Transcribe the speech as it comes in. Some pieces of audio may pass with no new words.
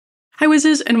Hi,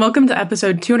 Whizzes, and welcome to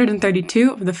episode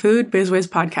 232 of the Food BizWiz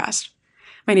podcast.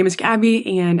 My name is Gabby,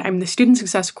 and I'm the Student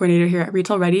Success Coordinator here at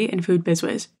Retail Ready and Food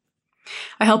BizWiz.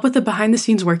 I help with the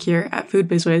behind-the-scenes work here at Food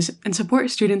BizWiz and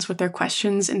support students with their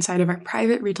questions inside of our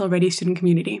private Retail Ready student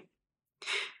community.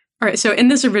 All right, so in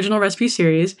this original recipe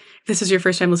series, if this is your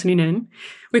first time listening in,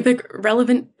 we pick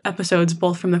relevant episodes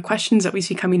both from the questions that we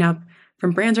see coming up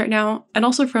from brands right now and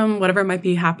also from whatever might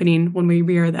be happening when we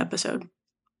re-air the episode.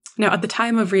 Now, at the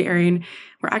time of re-airing,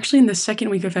 we're actually in the second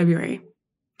week of February.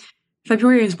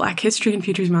 February is Black History and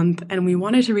Futures Month, and we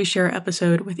wanted to reshare our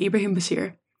episode with Ibraheem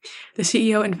Basir, the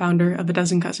CEO and founder of A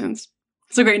Dozen Cousins.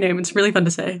 It's a great name. It's really fun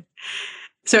to say.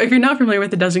 So if you're not familiar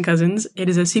with A Dozen Cousins, it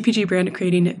is a CPG brand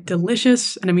creating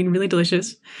delicious, and I mean really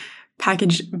delicious,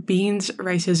 packaged beans,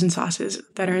 rices, and sauces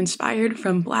that are inspired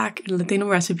from Black and Latino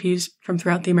recipes from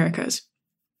throughout the Americas.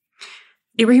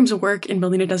 Ibraheem's work in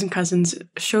building A Dozen Cousins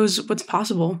shows what's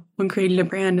possible when creating a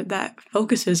brand that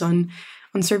focuses on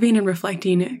serving and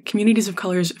reflecting communities of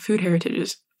color's food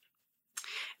heritages.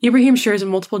 Ibraheem shares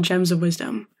multiple gems of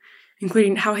wisdom,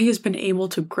 including how he has been able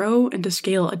to grow and to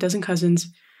scale A Dozen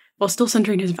Cousins while still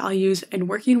centering his values and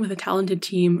working with a talented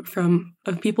team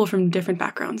of people from different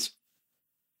backgrounds.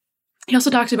 He also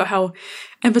talks about how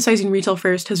emphasizing retail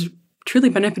first has truly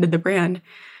benefited the brand,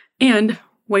 and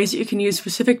ways that you can use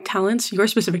your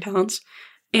specific talents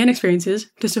and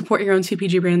experiences to support your own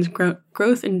CPG brand's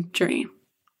growth and journey. All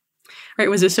right,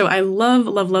 Wizards, so I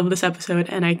love this episode,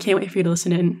 and I can't wait for you to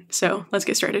listen in. So let's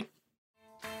get started.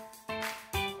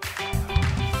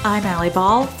 I'm Allie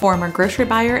Ball, former grocery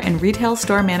buyer and retail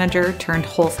store manager turned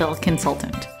wholesale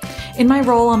consultant. In my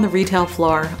role on the retail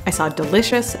floor, I saw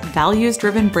delicious,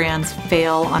 values-driven brands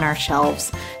fail on our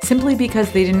shelves simply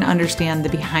because they didn't understand the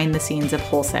behind the scenes of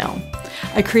wholesale.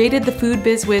 I created the Food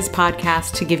BizWiz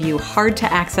podcast to give you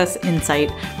hard-to-access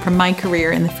insight from my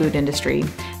career in the food industry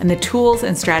and the tools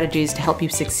and strategies to help you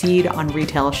succeed on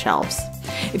retail shelves.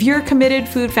 If you're a committed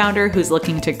food founder who's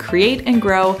looking to create and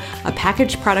grow a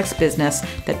packaged products business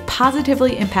that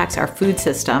positively impacts our food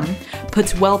system,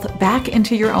 puts wealth back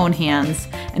into your own hands,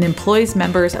 and employs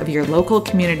members of your local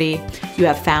community, you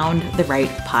have found the right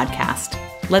podcast.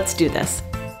 Let's do this.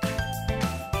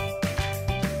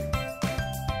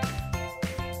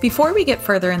 Before we get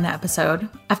further in the episode,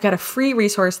 I've got a free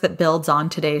resource that builds on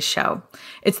today's show.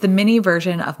 It's the mini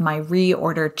version of my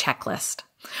reorder checklist.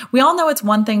 We all know it's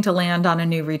one thing to land on a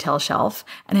new retail shelf,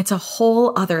 and it's a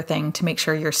whole other thing to make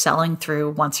sure you're selling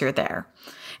through once you're there.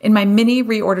 In my mini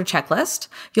reorder checklist,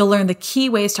 you'll learn the key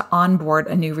ways to onboard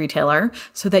a new retailer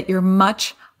so that you're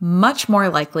much more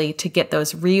likely to get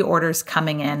those reorders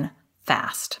coming in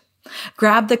fast.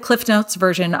 Grab the Cliff Notes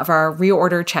version of our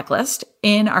reorder checklist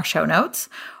in our show notes,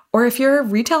 or if you're a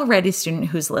Retail Ready student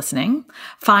who's listening,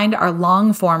 find our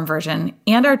long form version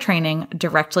and our training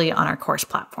directly on our course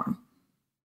platform.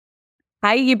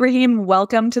 Hi, Ibraheem.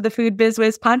 Welcome to the Food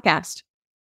BizWiz podcast.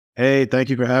 Hey, thank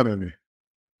you for having me.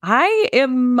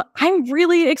 I'm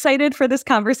really excited for this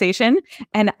conversation,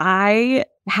 and I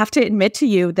have to admit to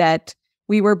you that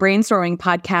we were brainstorming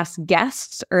podcast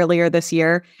guests earlier this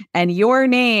year, and your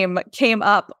name came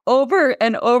up over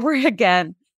and over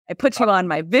again. I put you on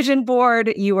my vision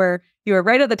board. You were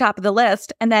right at the top of the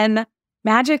list, and then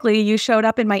magically you showed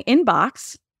up in my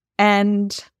inbox,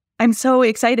 and I'm so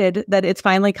excited that it's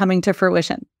finally coming to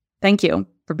fruition. Thank you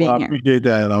for being here. I appreciate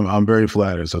that. I'm very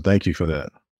flattered, so thank you for that.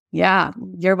 Yeah,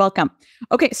 you're welcome.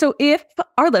 Okay, so if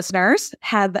our listeners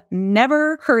have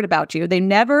never heard about you, they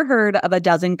never heard of A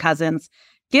Dozen Cousins,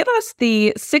 give us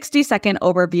the 60-second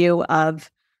overview of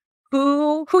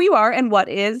who you are and what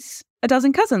is A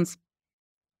Dozen Cousins.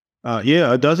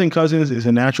 A Dozen Cousins is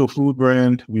a natural food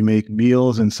brand. We make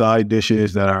meals and side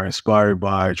dishes that are inspired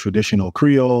by traditional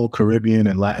Creole, Caribbean,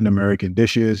 and Latin American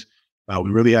dishes.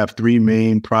 We really have three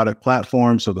main product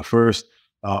platforms. So the first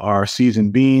are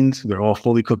seasoned beans. They're all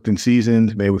fully cooked and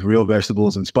seasoned, made with real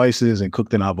vegetables and spices and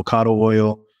cooked in avocado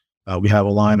oil. We have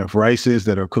a line of rices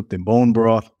that are cooked in bone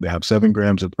broth. They have 7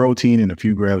 grams of protein and a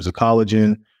few grams of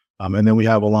collagen. And then we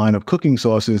have a line of cooking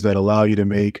sauces that allow you to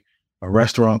make a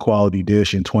restaurant quality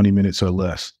dish in 20 minutes or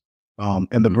less.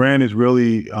 And the brand is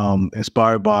really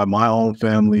inspired by my own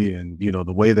family and, the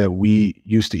way that we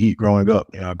used to eat growing up.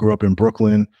 I grew up in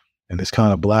Brooklyn and this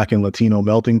kind of Black and Latino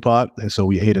melting pot. And so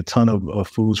we ate a ton of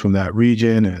foods from that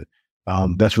region.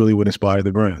 And that's really what inspired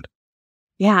the brand.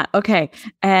 Yeah. Okay.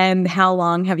 And how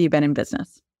long have you been in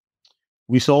business?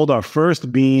 We sold our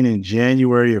first bean in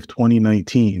January of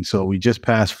 2019. So we just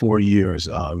passed 4 years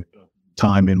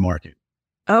time in market.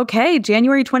 Okay.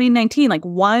 January 2019, like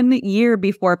 1 year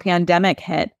before pandemic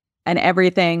hit and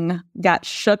everything got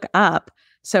shook up.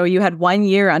 So you had 1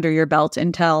 year under your belt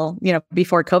until,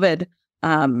 before COVID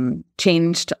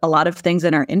changed a lot of things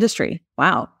in our industry.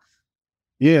 Wow.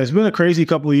 Yeah, it's been a crazy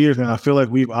couple of years, and I feel like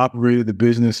we've operated the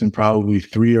business in probably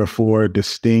 3 or 4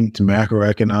 distinct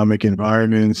macroeconomic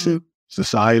environments,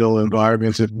 societal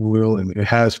environments, if you will, and it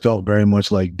has felt very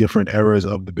much like different eras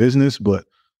of the business. But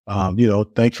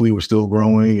thankfully, we're still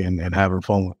growing and having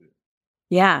fun with it.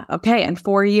 Yeah. Okay. And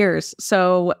 4 years.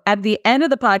 So at the end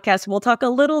of the podcast, we'll talk a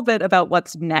little bit about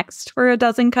what's next for A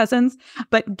Dozen Cousins.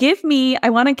 But I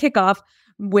want to kick off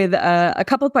with a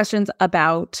couple of questions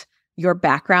about your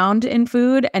background in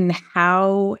food and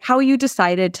how you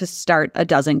decided to start A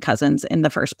Dozen Cousins in the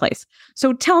first place.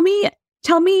 So tell me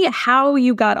how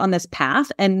you got on this path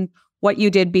and what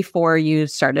you did before you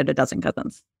started A Dozen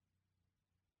Cousins.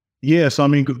 Yeah, so I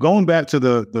mean, going back to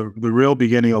the real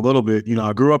beginning a little bit,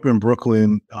 I grew up in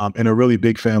Brooklyn in a really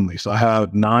big family. So I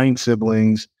have 9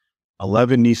 siblings,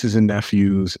 11 nieces and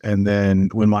nephews, and then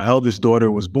when my eldest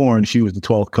daughter was born, she was the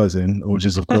 12th cousin, which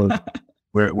is of course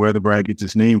where the brand gets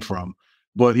its name from.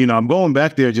 But I'm going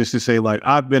back there just to say, like,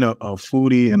 I've been a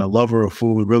foodie and a lover of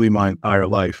food really my entire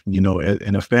life.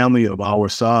 In a family of our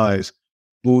size,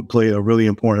 food played a really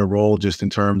important role just in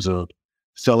terms of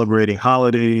celebrating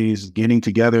holidays, getting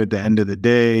together at the end of the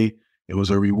day. It was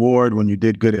a reward when you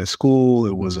did good at school.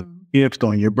 It was a gift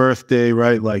on your birthday,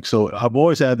 right? Like, so I've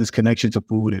always had this connection to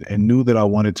food and knew that I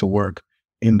wanted to work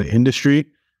in the industry.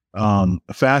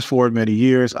 Fast forward many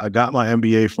years, I got my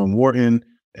MBA from Wharton,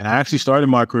 and I actually started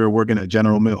my career working at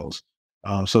General Mills.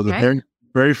 So the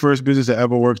very first business I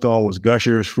ever worked on was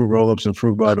Gushers, fruit roll-ups, and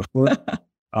fruit by the foot.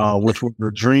 Which was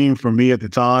a dream for me at the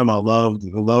time. I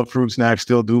loved fruit snacks,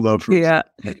 still do love fruit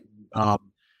snacks.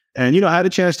 And, I had a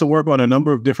chance to work on a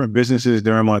number of different businesses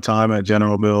during my time at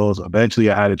General Mills. Eventually,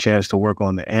 I had a chance to work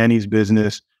on the Annie's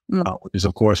business, which is,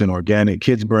 of course, an organic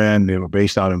kids brand. They were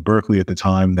based out in Berkeley at the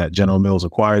time that General Mills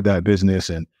acquired that business.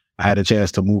 And I had a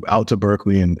chance to move out to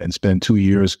Berkeley and spend 2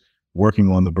 years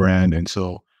working on the brand. And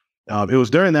so it was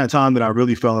during that time that I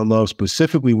really fell in love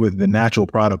specifically with the natural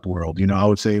product world. I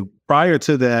would say prior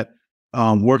to that,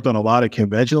 worked on a lot of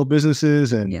conventional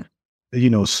businesses and,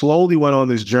 slowly went on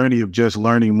this journey of just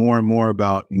learning more and more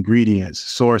about ingredients,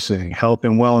 sourcing, health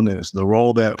and wellness, the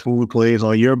role that food plays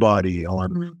on your body,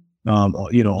 on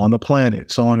the planet,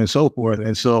 so on and so forth.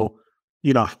 And so,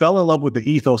 I fell in love with the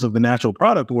ethos of the natural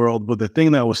product world, but the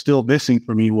thing that was still missing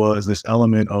for me was this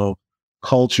element of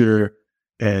culture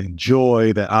and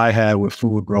joy that I had with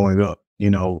food growing up.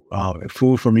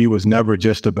 Food for me was never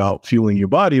just about fueling your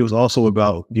body. It was also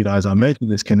about, as I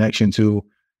mentioned, this connection to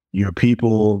your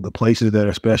people, the places that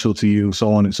are special to you,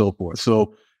 so on and so forth.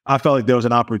 So I felt like there was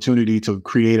an opportunity to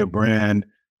create a brand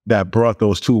that brought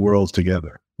those two worlds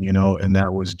together, and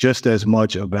that was just as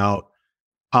much about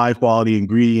high quality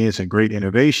ingredients and great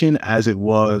innovation as it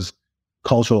was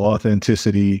cultural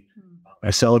authenticity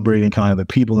and celebrating kind of the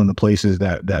people and the places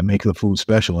that make the food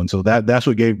special. And so that's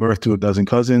what gave birth to A Dozen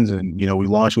Cousins. And, we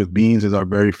launched with beans as our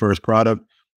very first product.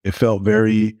 It felt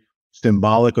very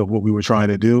symbolic of what we were trying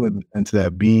to do. And to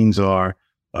that, beans are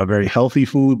a very healthy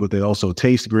food, but they also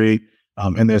taste great.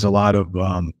 And there's a lot of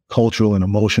cultural and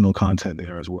emotional content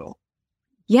there as well.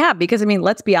 Yeah, because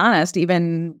let's be honest,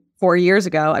 even 4 years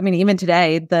ago, even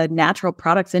today, the natural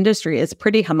products industry is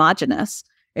pretty homogenous.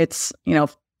 It's,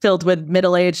 filled with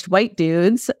middle-aged white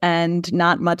dudes and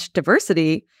not much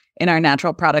diversity in our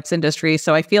natural products industry.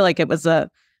 So I feel like it was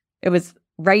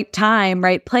right time,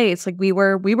 right place. Like we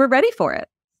were ready for it.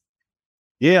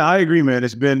 Yeah, I agree, man.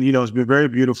 It's been very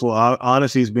beautiful.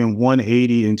 Honestly, it's been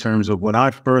 180 in terms of when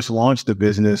I first launched the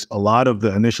business. A lot of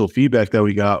the initial feedback that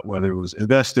we got, whether it was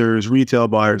investors, retail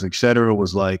buyers, et cetera,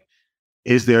 was like,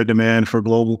 is there demand for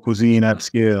global cuisine at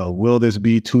scale? Will this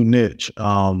be too niche?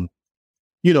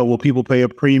 Will people pay a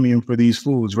premium for these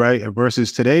foods, right? And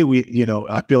versus today,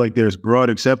 I feel like there's broad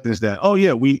acceptance that, oh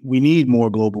yeah, we need more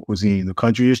global cuisine. The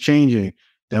country is changing.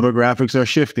 Demographics are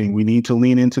shifting. We need to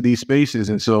lean into these spaces.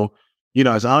 And so,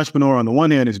 as an entrepreneur, on the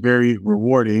one hand, it's very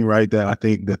rewarding, right? That I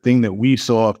think the thing that we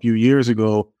saw a few years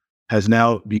ago has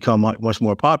now become much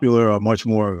more popular or much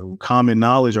more common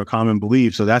knowledge or common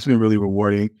belief. So that's been really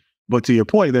rewarding. But to your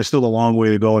point, there's still a long way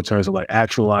to go in terms of like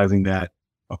actualizing that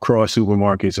across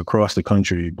supermarkets, across the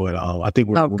country. But I think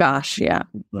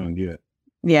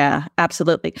Yeah,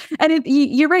 absolutely. And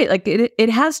you're right. Like it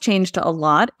has changed a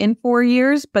lot in 4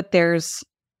 years, but there's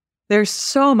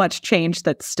so much change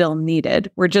that's still needed.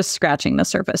 We're just scratching the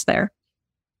surface there.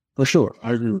 For sure.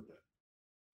 I agree with that.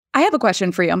 I have a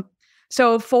question for you.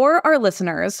 So for our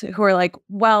listeners who are like,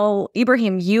 well,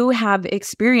 Ibraheem, you have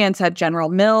experience at General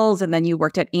Mills and then you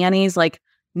worked at Annie's. Like,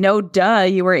 no duh,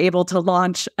 you were able to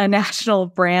launch a national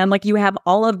brand. Like, you have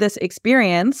all of this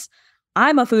experience.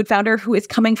 I'm a food founder who is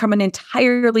coming from an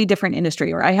entirely different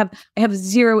industry, or I have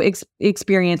zero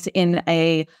experience in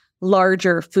a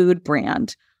larger food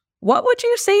brand. What would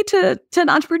you say to an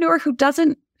entrepreneur who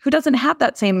doesn't have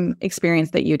that same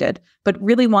experience that you did, but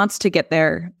really wants to get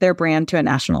their brand to a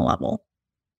national level?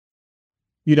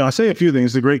 I say a few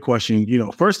things. It's a great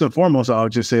question. First and foremost, I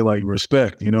would just say like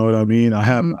respect. You know what I mean? I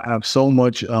have so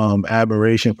much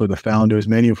admiration for the founders,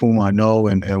 many of whom I know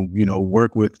and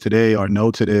work with today or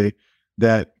know today,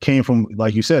 that came from,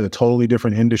 like you said, a totally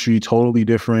different industry, totally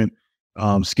different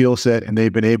skill set, and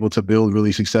they've been able to build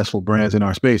really successful brands in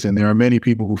our space. And there are many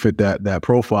people who fit that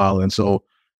profile. And so,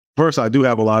 first, I do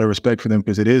have a lot of respect for them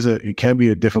because it can be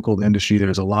a difficult industry.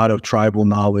 There's a lot of tribal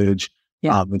knowledge.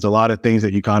 Yeah. There's a lot of things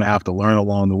that you kind of have to learn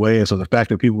along the way. And so the fact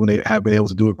that people, when they have been able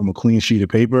to do it from a clean sheet of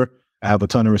paper, I have a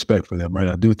ton of respect for them, right?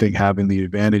 I do think having the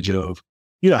advantage of,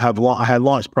 I had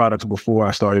launched products before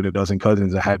I started A Dozen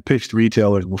Cousins. I had pitched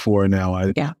retailers before now.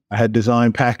 I had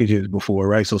designed packages before,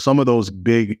 right? So some of those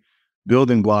big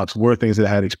building blocks were things that I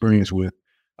had experience with.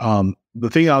 The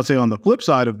thing I would say on the flip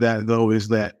side of that, though, is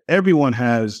that everyone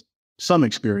has some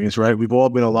experience, right? We've all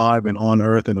been alive and on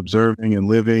earth and observing and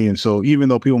living. And so even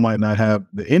though people might not have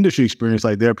the industry experience,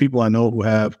 like there are people I know who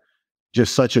have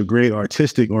just such a great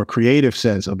artistic or creative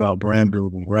sense about brand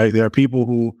building, right? There are people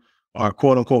who are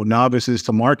quote unquote novices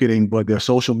to marketing, but their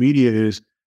social media is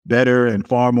better and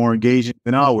far more engaging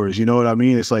than ours. You know what I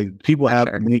mean? It's like people have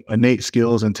innate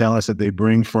skills and talents that they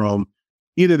bring from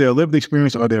either their lived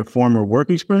experience or their former work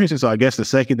experience. And so I guess the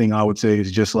second thing I would say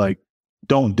is just like,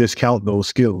 don't discount those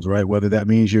skills, right? Whether that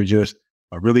means you're just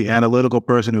a really analytical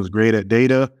person who's great at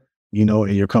data,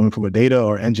 and you're coming from a data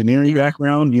or engineering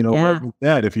background,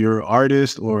 that if you're an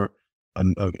artist or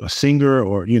a singer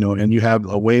or, and you have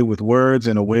a way with words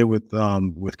and a way with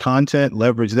content,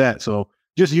 leverage that. So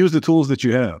just use the tools that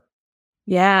you have.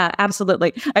 Yeah,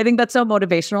 absolutely. I think that's so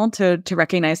motivational to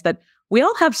recognize that we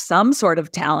all have some sort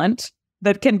of talent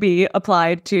that can be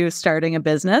applied to starting a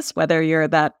business, whether you're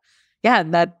that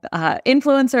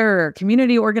influencer or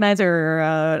community organizer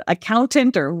or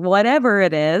accountant or whatever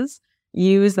it is.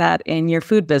 Use that in your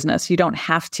food business. You don't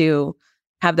have to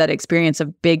have that experience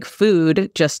of big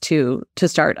food just to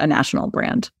start a national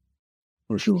brand.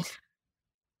 For sure.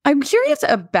 I'm curious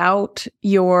about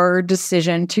your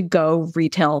decision to go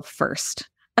retail first.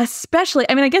 Especially,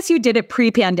 I guess you did it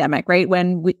pre-pandemic, right?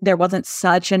 When there wasn't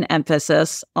such an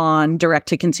emphasis on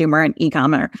direct-to-consumer and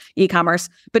e-commerce.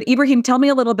 But Ibraheem, tell me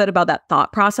a little bit about that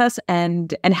thought process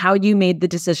and how you made the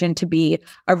decision to be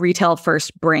a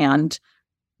retail-first brand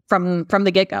from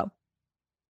the get-go.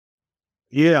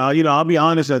 Yeah, I'll be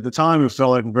honest, at the time, it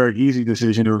felt like a very easy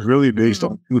decision. It was really based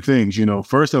on two things,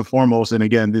 first and foremost, and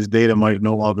again, this data might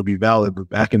no longer be valid, but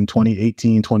back in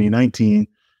 2018, 2019,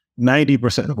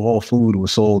 90% of all food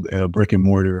was sold at a brick and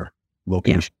mortar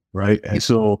location, right? And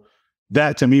so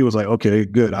that to me was like, okay,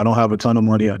 good. I don't have a ton of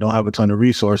money. I don't have a ton of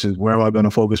resources. Where am I going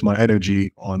to focus my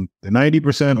energy, on the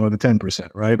 90% or the 10%,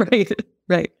 right?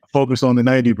 Right. Focus on the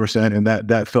 90%, and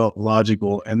that felt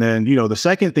logical. And then, the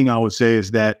second thing I would say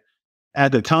is that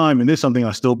at the time, and this is something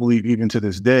I still believe even to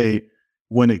this day,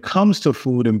 when it comes to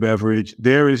food and beverage,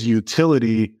 there is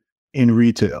utility in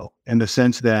retail in the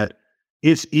sense that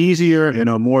it's easier and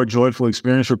a more joyful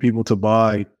experience for people to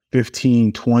buy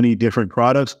 15, 20 different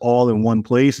products all in one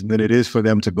place than it is for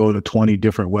them to go to 20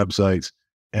 different websites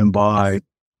and buy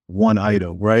one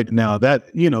item, right? Now that,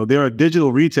 there are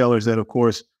digital retailers that, of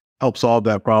course, help solve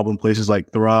that problem. Places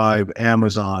like Thrive,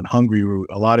 Amazon, Hungry Root,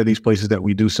 a lot of these places that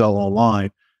we do sell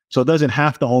online. So it doesn't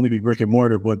have to only be brick and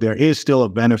mortar, but there is still a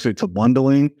benefit to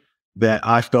bundling that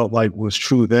I felt like was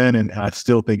true then, and I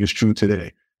still think is true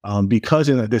today. Because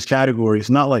in this category, it's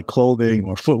not like clothing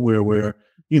or footwear where,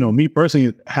 me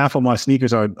personally, half of my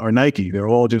sneakers are Nike. They're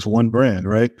all just one brand,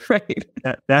 right? Right.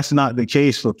 That's not the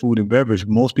case for food and beverage.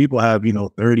 Most people have,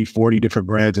 30, 40 different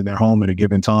brands in their home at a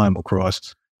given time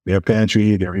across their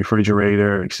pantry, their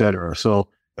refrigerator, et cetera. So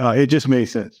it just made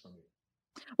sense.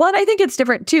 Well, and I think it's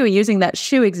different too, using that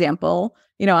shoe example.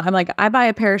 I'm like, I buy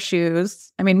a pair of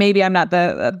shoes. Maybe I'm not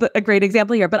a great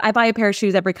example here, but I buy a pair of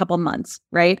shoes every couple months,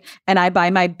 right? And I buy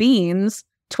my beans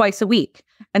twice a week.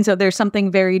 And so there's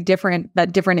something very different,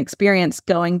 that different experience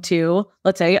going to,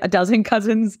 let's say, A Dozen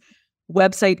Cousins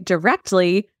website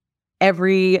directly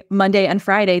every Monday and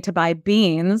Friday to buy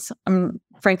beans.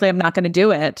 Frankly, I'm not going to do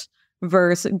it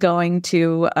versus going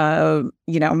to,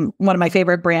 one of my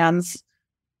favorite brands,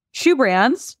 shoe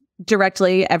brands,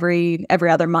 directly every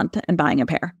other month and buying a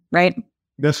pair, right?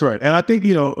 That's right. And I think,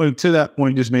 to that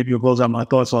point, just maybe you'll close out my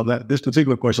thoughts on that, this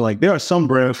particular question. Like there are some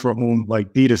brands for whom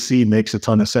like D2C makes a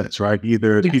ton of sense, right?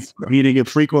 Either Yes. people are eating it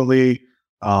frequently,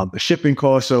 the shipping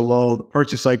costs are low, the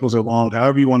purchase cycles are long,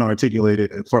 however you want to articulate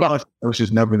it. And for us, that was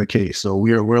just never the case. So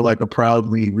we're like a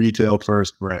proudly retail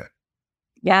first brand.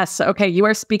 Yes. Okay. You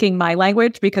are speaking my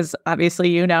language because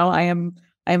obviously, I'm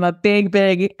a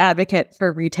big advocate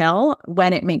for retail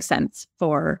when it makes sense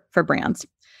for brands.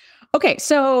 Okay.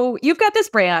 So you've got this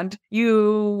brand,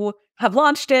 you have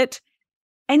launched it.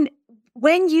 And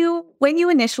when you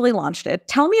initially launched it,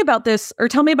 tell me about this, or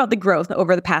tell me about the growth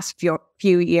over the past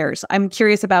few years. I'm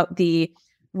curious about the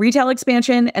retail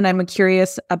expansion, and I'm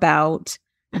curious about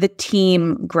the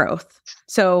team growth.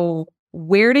 So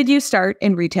where did you start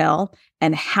in retail,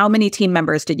 and how many team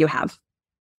members did you have?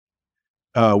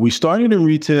 We started in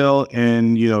retail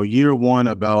in, year one,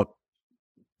 about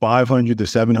 500 to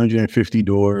 750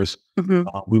 doors. Mm-hmm.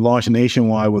 We launched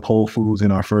nationwide with Whole Foods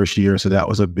in our first year. So that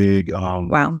was a big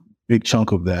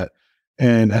chunk of that.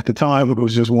 And at the time, it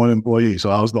was just one employee.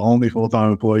 So I was the only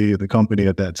full-time employee at the company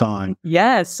at that time.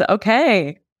 Yes.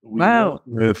 Okay. Wow.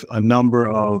 With a number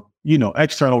of,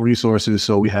 external resources.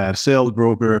 So we had a sales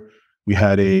broker. We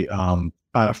had a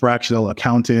fractional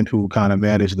accountant who kind of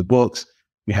managed the books.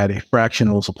 We had a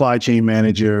fractional supply chain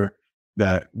manager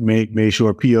that made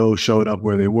sure POs showed up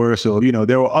where they were. So,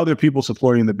 there were other people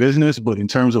supporting the business, but in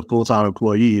terms of full-time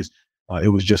employees, it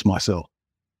was just myself.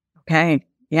 Okay.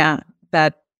 Yeah.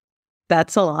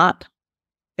 That's a lot.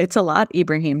 It's a lot,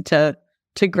 Ibraheem,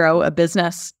 to grow a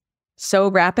business so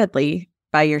rapidly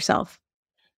by yourself.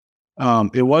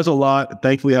 It was a lot.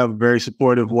 Thankfully, I have a very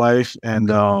supportive wife, and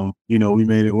we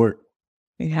made it work.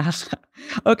 Yeah.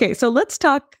 Okay. So let's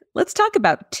talk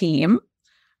about team.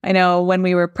 I know when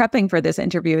we were prepping for this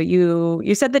interview,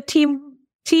 you said the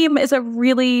team is a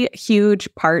really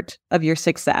huge part of your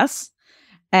success.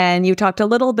 And you talked a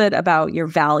little bit about your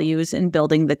values in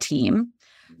building the team.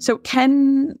 So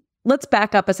let's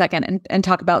back up a second and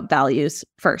talk about values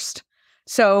first.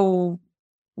 So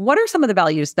what are some of the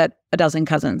values that A Dozen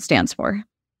Cousins stands for?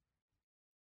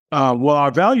 Well,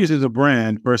 our values as a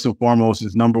brand, first and foremost,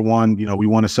 is number one, we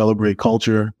want to celebrate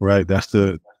culture, right? That's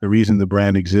the reason the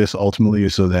brand exists ultimately,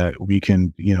 is so that we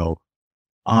can,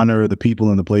 honor the people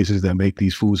and the places that make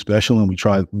these foods special. And we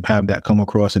try to have that come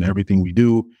across in everything we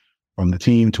do, from the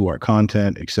team to our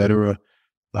content, et cetera.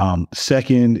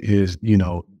 Second is,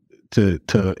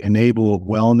 to enable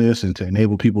wellness and to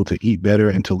enable people to eat better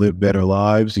and to live better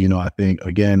lives. I think,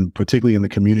 again, particularly in the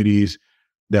communities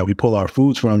that we pull our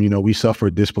foods from, we suffer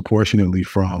disproportionately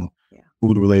from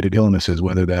food-related illnesses,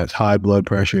 whether that's high blood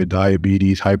pressure,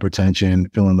 diabetes,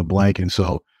 hypertension, fill in the blank. And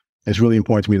so it's really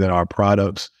important to me that our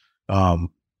products are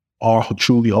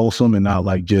truly wholesome and not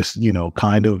like just,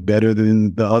 kind of better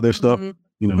than the other stuff,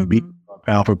 be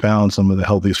pound for pound some of the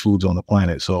healthiest foods on the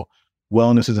planet. So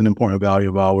wellness is an important value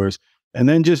of ours. And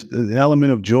then just an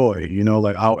element of joy,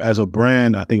 as a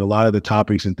brand, I think a lot of the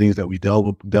topics and things that we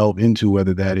delve into,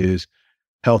 whether that is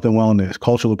health and wellness,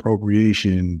 cultural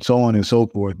appropriation, so on and so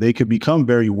forth, they could become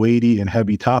very weighty and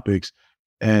heavy topics.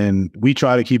 And we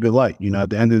try to keep it light.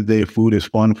 At the end of the day, food is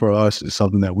fun for us. It's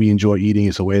something that we enjoy eating.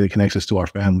 It's a way that connects us to our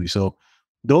family. So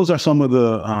those are some of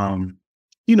the,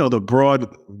 the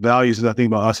broad values that I think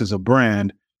about us as a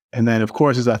brand. And then, of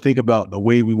course, as I think about the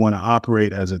way we want to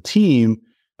operate as a team,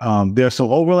 there's some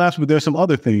overlaps, but there's some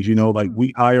other things, like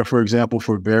we hire, for example,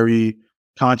 for very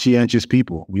conscientious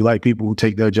people. We like people who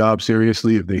take their job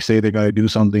seriously. If they say they're going to do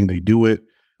something, they do it.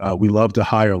 We love to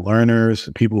hire learners,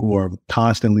 people who are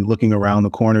constantly looking around the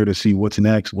corner to see what's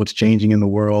next, what's changing in the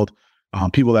world,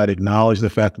 people that acknowledge the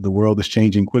fact that the world is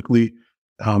changing quickly.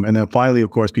 And then finally,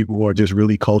 of course, people who are just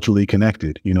really culturally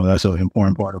connected. That's an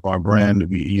important part of our brand.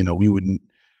 We would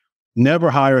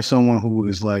never hire someone who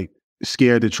is like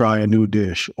scared to try a new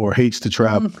dish or hates to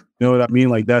travel. You know what I mean?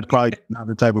 Like that's probably not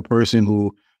the type of person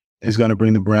who is going to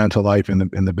bring the brand to life in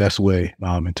the best way,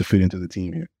 and to fit into the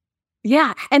team here.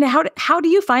 Yeah. And how do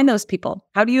you find those people?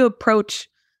 How do you approach,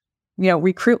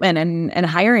 recruitment and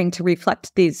hiring to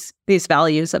reflect these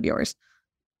values of yours?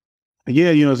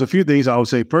 Yeah, there's a few things I would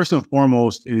say. First and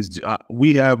foremost is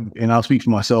we have, and I'll speak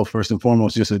for myself first and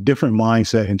foremost, just a different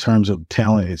mindset in terms of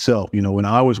talent itself. When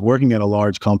I was working at a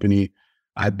large company,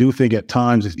 I do think at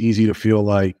times it's easy to feel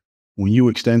like when you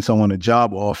extend someone a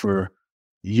job offer,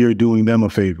 you're doing them a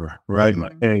favor, right? Mm-hmm.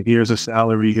 Like, hey, here's a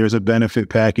salary, here's a benefit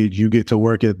package. You get to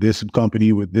work at this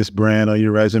company with this brand on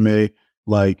your resume.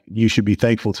 Like, you should be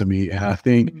thankful to me. And I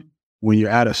think when you're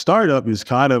at a startup, it's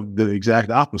kind of the exact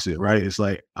opposite, right? It's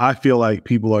like, I feel like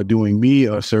people are doing me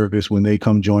a service when they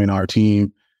come join our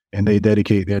team and they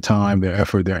dedicate their time, their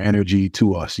effort, their energy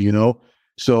to us,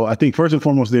 So I think first and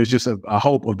foremost, there's just I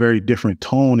hope a very different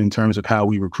tone in terms of how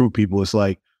we recruit people. It's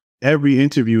like every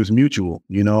interview is mutual.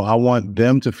 I want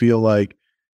them to feel like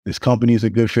this company is a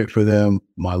good fit for them.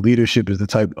 My leadership is the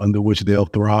type under which they'll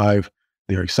thrive.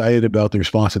 They're excited about the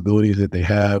responsibilities that they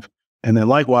have. And then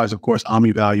likewise, of course, I'm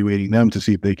evaluating them to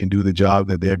see if they can do the job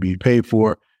that they're being paid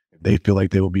for. If they feel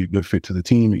like they will be a good fit to the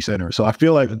team, et cetera. So I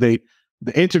feel like the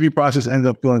interview process ends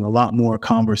up feeling a lot more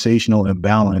conversational and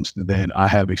balanced than I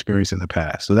have experienced in the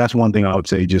past. So that's one thing I would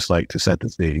say, just like to set the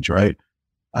stage, right?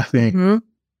 I think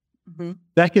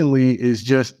secondly is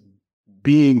just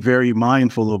being very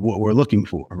mindful of what we're looking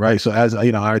for, right? So as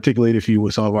I articulated for you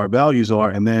what some of our values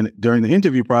are, and then during the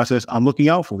interview process, I'm looking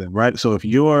out for them, right? So if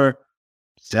you're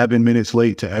 7 minutes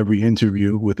late to every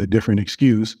interview with a different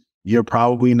excuse, you're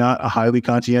probably not a highly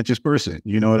conscientious person.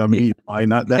 You know what I mean? You're probably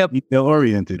not that detail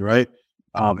oriented, right?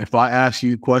 If I ask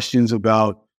you questions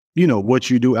about,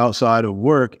 what you do outside of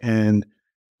work and,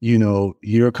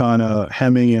 you're kind of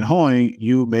hemming and hawing,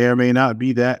 you may or may not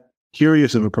be that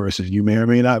curious of a person. You may or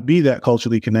may not be that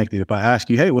culturally connected. If I ask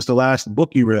you, hey, what's the last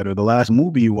book you read or the last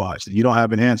movie you watched? You don't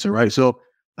have an answer, right? So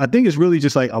I think it's really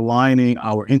just like aligning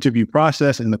our interview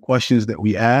process and the questions that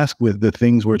we ask with the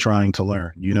things we're trying to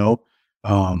learn.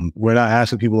 We're not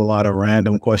asking people a lot of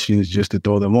random questions just to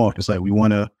throw them off. It's like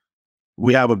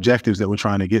we have objectives that we're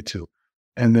trying to get to.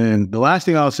 And then the last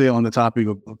thing I'll say on the topic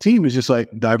of team is just like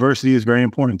diversity is very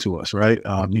important to us, right?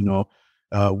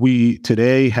 We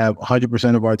today have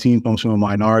 100% of our team comes from a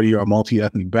minority or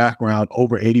multi-ethnic background.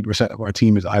 Over 80% of our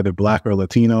team is either Black or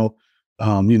Latino.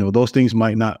 Those things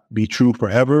might not be true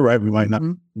forever, right? We might not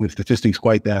with statistics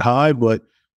quite that high, but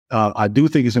I do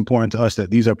think it's important to us that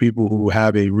these are people who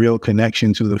have a real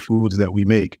connection to the foods that we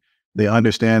make. They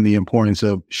understand the importance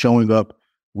of showing up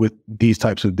with these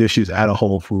types of dishes at a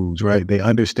Whole Foods, right? They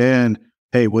understand,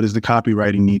 hey, what does the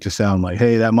copywriting need to sound like?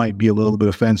 Hey, that might be a little bit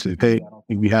offensive. Hey, I don't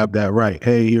think we have that right.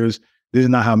 Hey, this is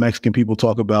not how Mexican people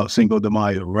talk about Cinco de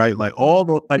Mayo, right? Like all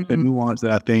those types of nuance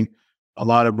that I think a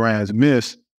lot of brands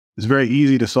miss. It's very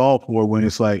easy to solve for when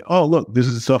it's like, oh, look, this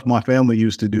is the stuff my family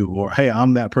used to do, or hey,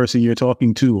 I'm that person you're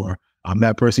talking to, or I'm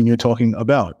that person you're talking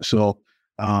about. So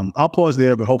I'll pause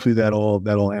there, but hopefully that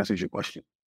all answers your question.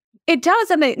 It does,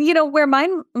 and where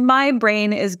my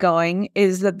brain is going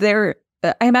is that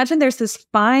I imagine there's this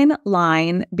fine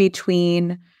line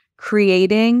between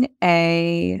creating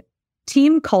a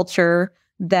team culture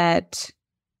that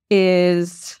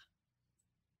is,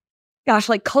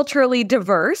 like culturally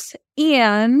diverse,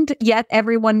 and yet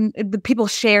the people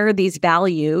share these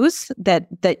values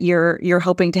that you're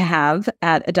hoping to have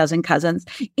at A Dozen Cousins,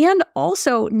 and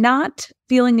also not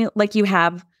feeling like you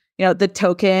have the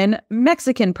token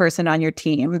Mexican person on your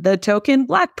team, the token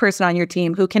Black person on your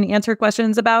team who can answer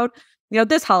questions about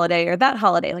this holiday or that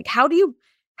holiday. Like how do you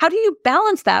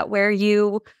balance that where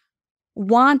you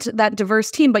want that diverse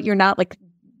team, but you're not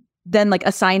then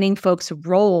assigning folks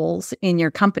roles in your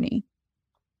company?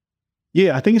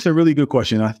 Yeah, I think it's a really good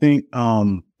question. I think,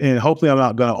 and hopefully I'm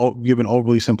not going to give an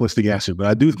overly simplistic answer, but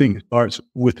I do think it starts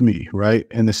with me, right?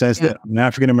 In the sense that I'm an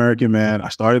African-American man. I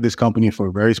started this company for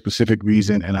a very specific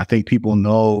reason. And I think people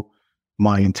know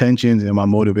my intentions and my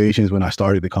motivations when I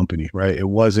started the company, right? It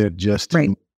wasn't just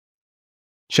to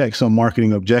check some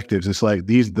marketing objectives. It's like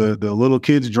the little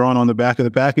kids drawn on the back of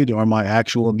the package are my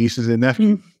actual nieces and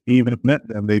nephews. Even met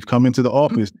them. They've come into the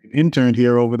office, interned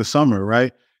here over the summer,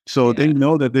 right? So they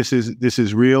know that this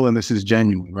is real and this is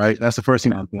genuine, right? That's the first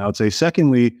thing I would say.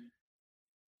 Secondly,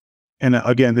 and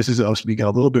again, this is I'm speaking a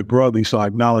little bit broadly, so I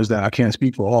acknowledge that I can't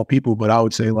speak for all people, but I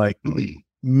would say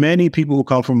many people who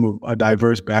come from a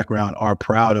diverse background are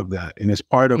proud of that, and it's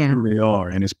part of who they are,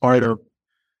 and it's part of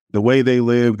the way they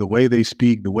live, the way they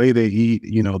speak, the way they eat,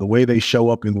 the way they show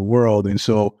up in the world. And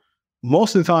so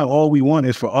most of the time, all we want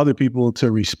is for other people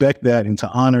to respect that and to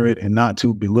honor it and not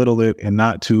to belittle it and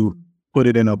not to put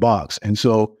it in a box. And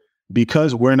so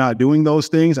because we're not doing those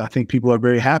things, I think people are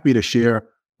very happy to share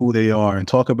who they are and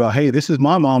talk about, hey, this is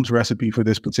my mom's recipe for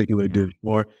this particular dish,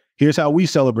 or here's how we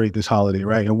celebrate this holiday,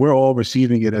 right? And we're all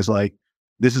receiving it as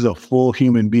this is a full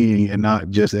human being and not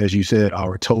just, as you said,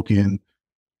 our token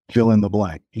fill in the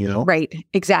blank, Right.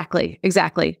 Exactly.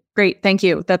 Great. Thank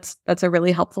you. That's a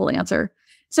really helpful answer.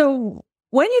 So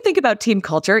when you think about team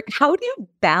culture, how do you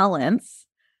balance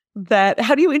that?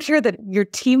 How do you ensure that your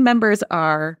team members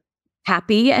are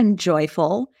happy and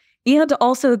joyful, and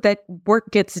also that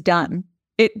work gets done?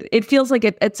 It feels like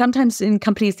it sometimes in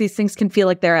companies, these things can feel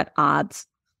like they're at odds.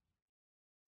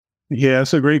 Yeah,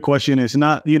 that's a great question. It's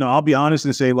not, I'll be honest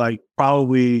and say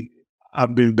probably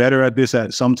I've been better at this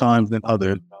at sometimes than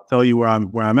others. I'll tell you where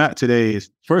I'm at today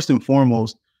is first and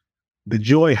foremost, the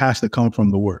joy has to come from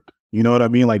the work, You know what I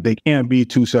mean? Like they can't be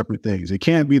two separate things. It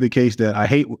can't be the case that I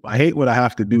hate what I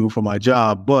have to do for my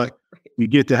job, but we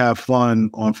get to have fun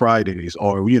on Fridays,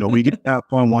 or we get to have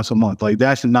fun once a month. Like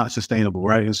that's not sustainable,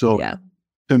 right? And so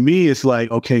to me, it's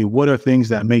like, okay, what are things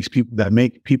that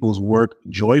make people's work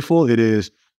joyful? It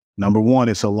is, number one,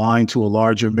 it's aligned to a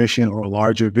larger mission or a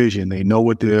larger vision. They know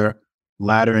what they're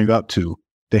laddering up to.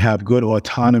 They have good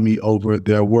autonomy over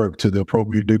their work to the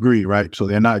appropriate degree, right? So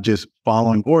they're not just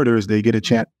following orders. They get a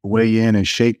chance to weigh in and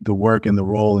shape the work and the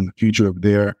role and the future of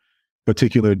their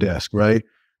particular desk, right?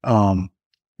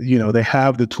 They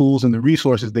have the tools and the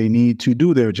resources they need to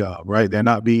do their job, right? They're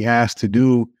not being asked to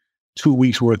do 2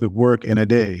 weeks worth of work in a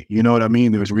day. You know what I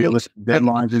mean? There's realistic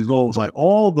deadlines and goals. Like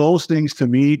all those things to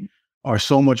me are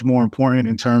so much more important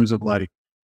in terms of like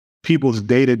people's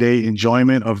day-to-day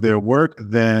enjoyment of their work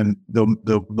than the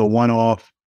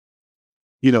one-off,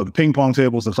 the ping pong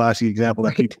table is the classic example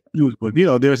that people use. But,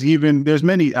 there's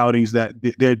many outings that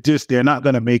they're not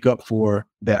going to make up for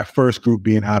that first group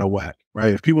being out of whack,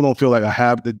 right? If people don't feel like I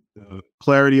have the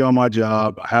clarity on my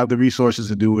job, I have the resources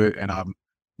to do it, and I'm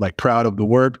like proud of the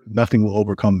work, nothing will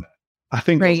overcome that. I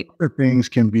think those other things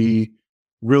can be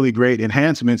really great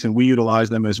enhancements, and we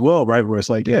utilize them as well, right? Where it's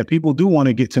like, yeah, people do want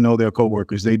to get to know their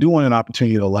coworkers. They do want an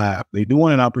opportunity to laugh. They do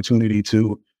want an opportunity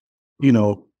to,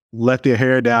 let their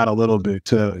hair down a little bit,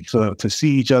 to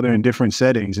see each other in different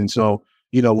settings. And so,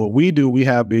 what we do, we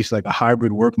have basically like a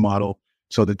hybrid work model.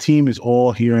 So the team is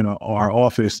all here in our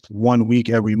office 1 week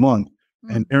every month.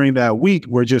 And during that week,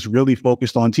 we're just really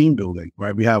focused on team building,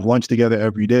 right? We have lunch together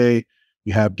every day.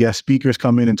 We have guest speakers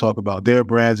come in and talk about their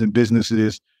brands and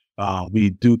businesses.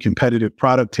 We do competitive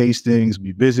product tastings.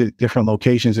 We visit different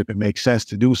locations if it makes sense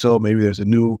to do so. Maybe there's a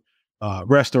new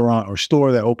restaurant or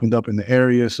store that opened up in the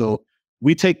area. So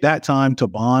we take that time to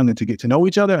bond and to get to know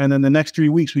each other. And then the next 3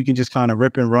 weeks, we can just kind of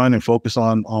rip and run and focus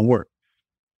on work.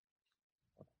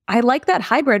 I like that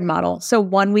hybrid model. So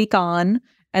 1 week on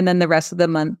and then the rest of the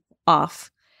month off.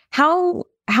 How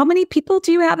many people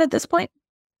do you have at this point?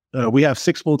 We have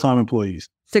 6 full-time employees.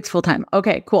 6 full-time.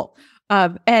 Okay, cool.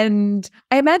 And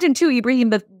I imagine too,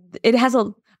 Ibraheem, that it has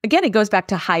it goes back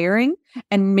to hiring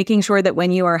and making sure that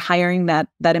when you are hiring that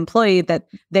employee, that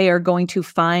they are going to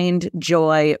find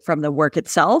joy from the work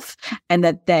itself, and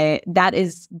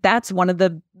that's one of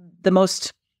the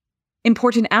most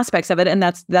important aspects of it, and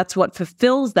that's what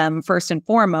fulfills them first and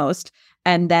foremost.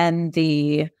 And then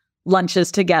the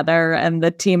lunches together and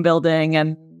the team building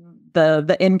and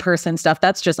the in-person stuff,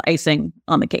 that's just icing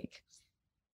on the cake.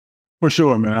 For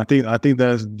sure, man. I think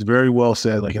that's very well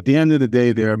said. Like at the end of the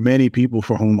day, there are many people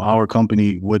for whom our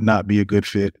company would not be a good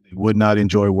fit, would not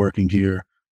enjoy working here.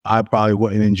 I probably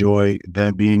wouldn't enjoy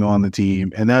them being on the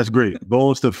team. And that's great. The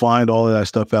goal is to find all of that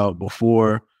stuff out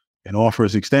before an offer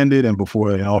is extended and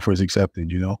before an offer is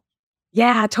accepted,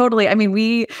 Yeah, totally. I mean,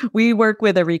 we work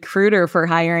with a recruiter for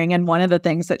hiring, and one of the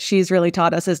things that she's really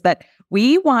taught us is that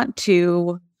we want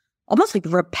to almost like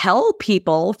repel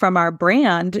people from our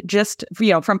brand, just,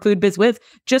 from Food Biz With,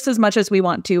 just as much as we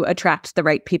want to attract the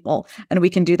right people. And we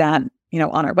can do that,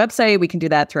 on our website. We can do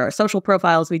that through our social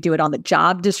profiles. We do it on the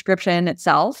job description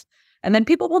itself. And then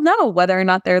people will know whether or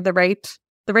not they're the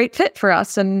right fit for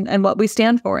us and what we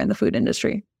stand for in the food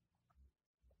industry.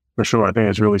 For sure. I think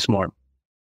it's really smart.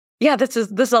 Yeah, this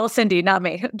is all Cindy, not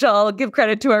me. I'll give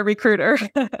credit to our recruiter.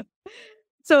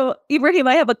 So, Ibraheem,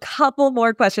 I have a couple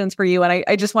more questions for you, and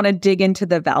I just want to dig into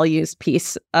the values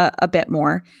piece a bit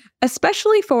more,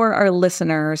 especially for our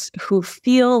listeners who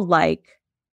feel like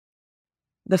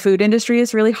the food industry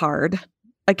is really hard.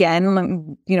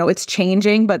 Again, it's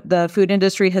changing, but the food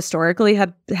industry historically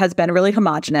has been really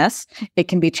homogenous. It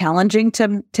can be challenging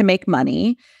to make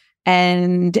money,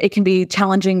 and it can be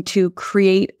challenging to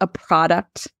create a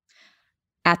product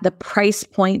at the price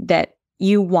point that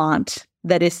you want,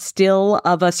 that is still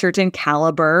of a certain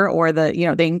caliber, or the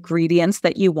ingredients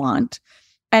that you want.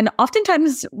 And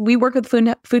oftentimes we work with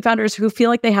food founders who feel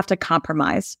like they have to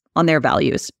compromise on their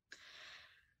values.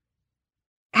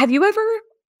 Have you ever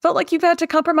felt like you've had to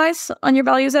compromise on your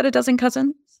values at A Dozen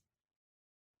Cousins?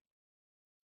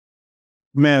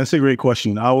 Man, that's a great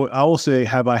question. I will say,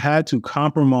 have I had to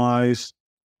compromise?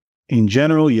 In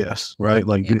general, yes, right?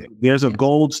 Like there's a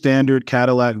gold standard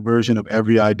Cadillac version of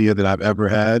every idea that I've ever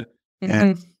had.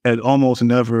 And almost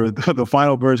never, the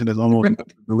final version has almost never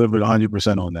delivered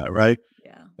 100% on that, right?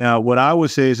 Yeah. Now, what I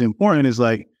would say is important is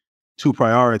like to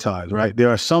prioritize, right? There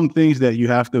are some things that you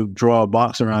have to draw a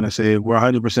box around and say, we're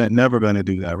 100% never going to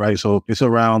do that, right? So it's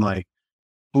around like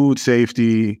food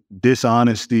safety,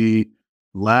 dishonesty,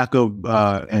 lack of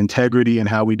integrity in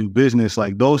how we do business.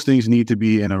 Like those things need to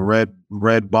be in a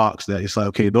red box that it's like,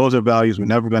 okay, those are values we're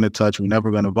never going to touch, we're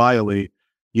never going to violate.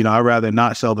 I'd rather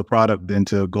not sell the product than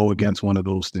to go against one of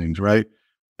those things, right?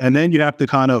 And then you have to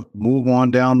kind of move on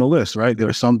down the list, right? There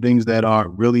are some things that are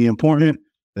really important,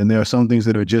 and there are some things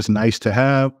that are just nice to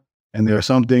have. And there are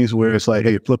some things where it's like,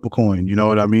 hey, flip a coin, you know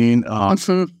what I mean?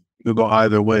 You could go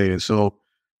either way. And so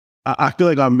I feel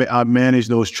like I manage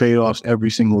those trade-offs every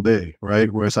single day,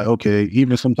 right? Where it's like, okay,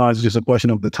 even sometimes it's just a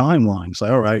question of the timeline. It's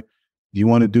like, all right, do you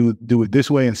want to do it this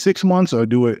way in 6 months or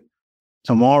do it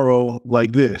tomorrow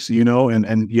like this,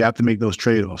 and you have to make those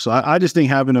trade-offs. So I just think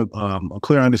having a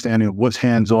clear understanding of what's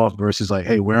hands-off versus like,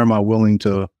 hey, where am I willing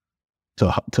to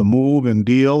move and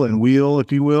deal and wheel,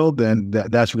 if you will, then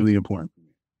that's really important.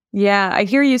 Yeah, I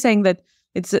hear you saying that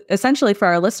it's essentially for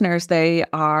our listeners, they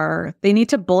need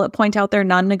to bullet point out their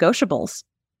non-negotiables.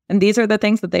 And these are the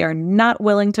things that they are not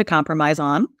willing to compromise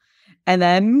on. And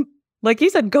then, like you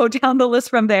said, go down the list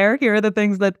from there. Here are the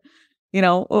things that,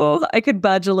 I could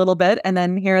budge a little bit. And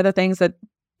then here are the things that,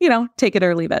 take it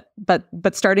or leave it. But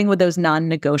starting with those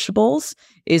non-negotiables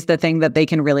is the thing that they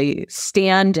can really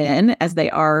stand in as they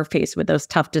are faced with those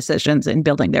tough decisions in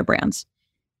building their brands.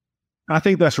 I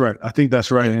think that's right.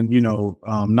 And,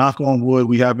 knock on wood,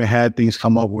 we haven't had things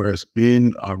come up where it's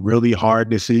been a really hard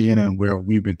decision and where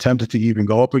we've been tempted to even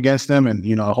go up against them.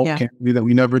 And, I hope can't be that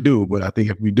we never do. But I think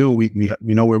if we do, we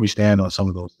know where we stand on some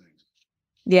of those things.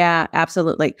 Yeah,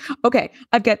 absolutely. Okay.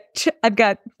 I've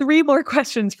got 3 more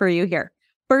questions for you here.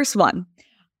 First one,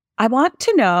 I want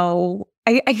to know,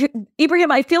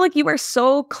 Ibraheem, I feel like you are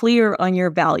so clear on your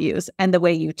values and the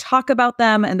way you talk about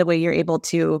them and the way you're able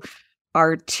to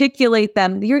articulate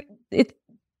them.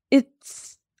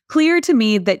 It's clear to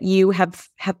me that you have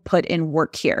put in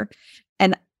work here.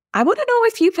 And I want to know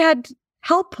if you've had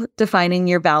help defining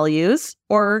your values,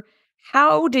 or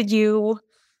how did you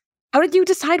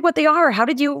decide what they are? How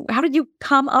did you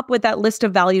come up with that list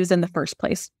of values in the first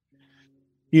place?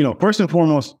 First and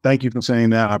foremost, thank you for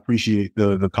saying that. I appreciate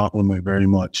the compliment very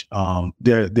much.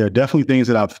 There are definitely things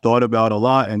that I've thought about a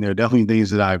lot, and there are definitely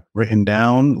things that I've written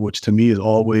down, which to me is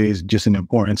always just an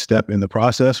important step in the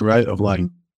process, right? Of like,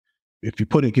 if you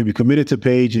commit it to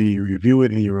page and you review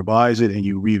it and you revise it and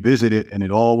you revisit it and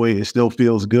it still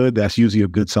feels good, that's usually a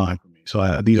good sign for me.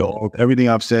 So everything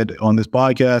I've said on this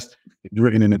podcast is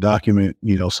written in a document,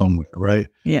 somewhere, right?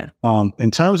 Yeah. In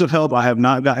terms of help, I have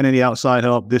not gotten any outside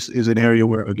help. This is an area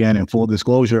where, again, in full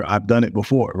disclosure, I've done it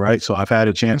before, right? So I've had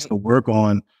a chance to work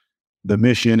on the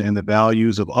mission and the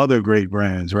values of other great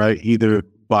brands, right? Either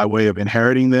by way of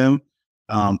inheriting them,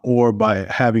 or by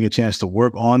having a chance to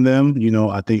work on them.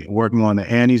 I think working on the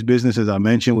Annie's business, as I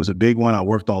mentioned, was a big one. I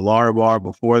worked on Larabar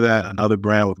before that, another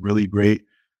brand with really great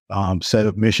set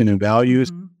of mission and values.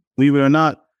 Mm-hmm. Believe it or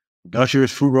not,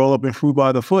 Gushers Fruit Roll Up and Fruit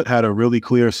by the Foot had a really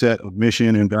clear set of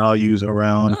mission and values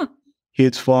around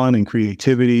kids' fun and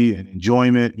creativity and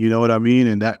enjoyment. You know what I mean?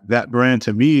 And that brand,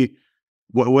 to me,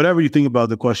 whatever you think about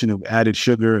the question of added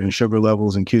sugar and sugar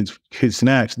levels and kids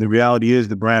snacks, the reality is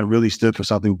the brand really stood for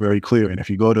something very clear. And if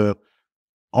you go to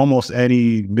almost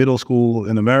any middle school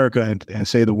in America and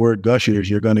say the word Gushers,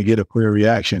 you're going to get a clear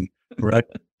reaction, right?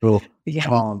 So,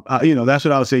 that's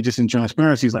what I would say, just in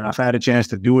transparency, is like I've had a chance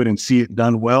to do it and see it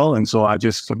done well. And so I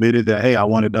just submitted that, hey, I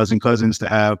want a dozen cousins to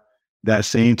have that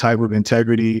same type of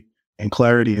integrity and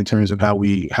clarity in terms of how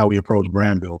we approach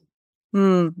brand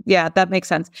building. Yeah, that makes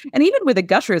sense. And even with the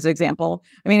Gushers example,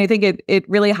 I mean, I think it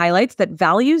really highlights that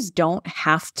values don't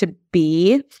have to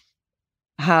be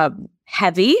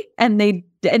heavy, and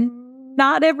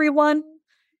not everyone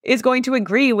is going to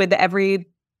agree with every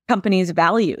company's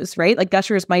values, right? Like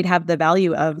Gushers might have the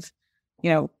value of,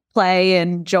 play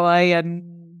and joy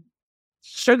and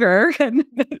sugar and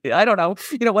I don't know,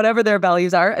 whatever their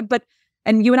values are.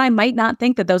 And you and I might not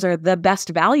think that those are the best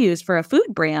values for a food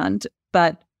brand,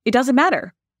 but it doesn't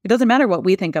matter. It doesn't matter what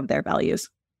we think of their values.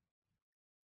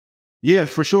 Yeah,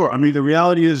 for sure. I mean, the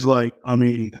reality is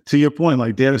to your point,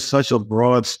 like there's such a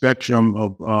broad spectrum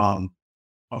of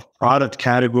product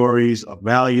categories, of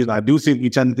values. I do think we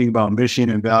tend to think about mission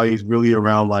and values really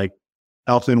around like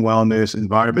health and wellness,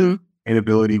 environment,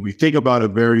 sustainability. We think about a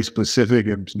very specific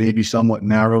and maybe somewhat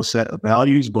narrow set of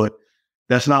values, but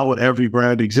that's not what every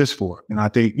brand exists for. And I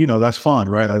think, that's fun,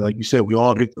 right? Like you said, we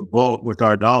all get to vote with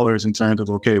our dollars in terms of,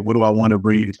 okay, what do I want to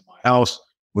bring into my house?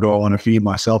 What do I want to feed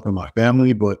myself and my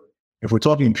family? But if we're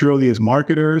talking purely as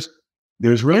marketers,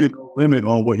 there's really no limit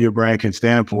on what your brand can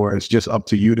stand for. It's just up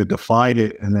to you to define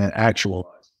it and then actualize,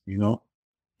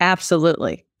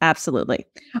 Absolutely. Absolutely.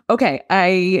 Okay.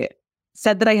 I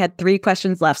said that I had 3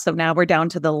 questions left. So now we're down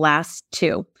to the last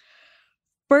 2.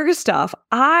 First off,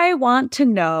 I want to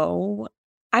know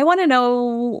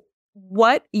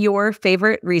what your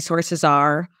favorite resources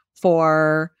are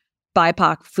for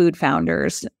BIPOC food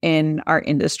founders in our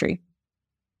industry?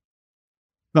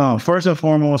 First and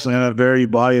foremost, in a very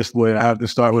biased way, I have to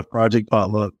start with Project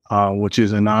Potluck, which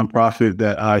is a nonprofit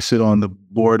that I sit on the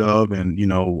board of, and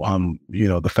I'm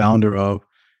the founder of,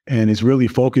 and it's really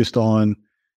focused on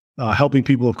helping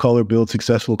people of color build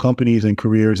successful companies and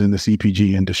careers in the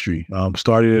CPG industry.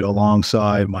 Started it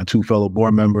alongside my two fellow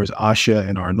board members, Asha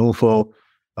and Arnulfo,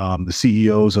 the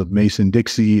CEOs of Mason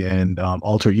Dixie and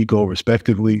Alter Eco,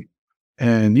 respectively.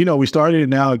 And, we started it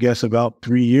now, I guess, about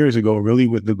 3 years ago, really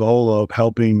with the goal of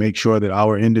helping make sure that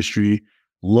our industry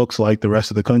looks like the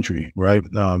rest of the country, right?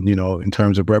 In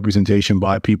terms of representation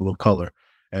by people of color.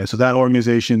 And so that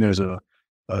organization, there's a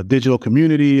digital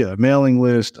community, a mailing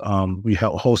list. We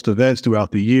host events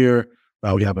throughout the year.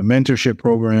 We have a mentorship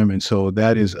program. And so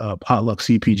that is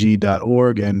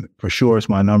potluckcpg.org. And for sure, it's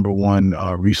my number one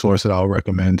resource that I'll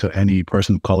recommend to any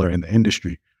person of color in the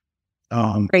industry.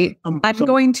 Great.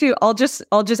 I'll just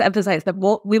emphasize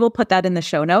that we will put that in the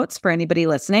show notes for anybody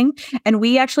listening. And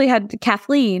we actually had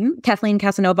Kathleen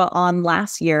Casanova on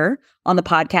last year on the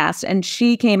podcast, and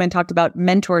she came and talked about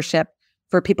mentorship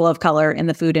for people of color in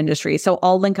the food industry. So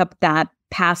I'll link up that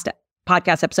past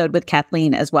podcast episode with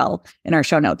Kathleen as well in our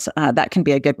show notes. That can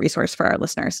be a good resource for our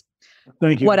listeners.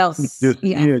 Thank you. What else?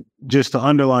 Just to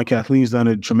underline, Kathleen's done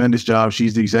a tremendous job.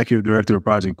 She's the executive director of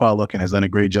Project Potluck and has done a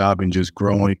great job in just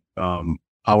growing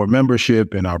our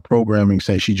membership and our programming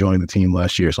since she joined the team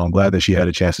last year. So I'm glad that she had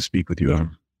a chance to speak with you.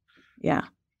 Yeah.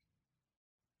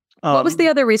 What was the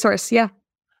other resource? Yeah,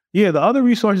 the other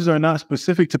resources are not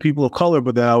specific to people of color,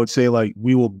 but that I would say like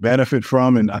we will benefit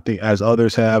from. And I think as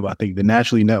others have, I think the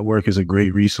Naturally Network is a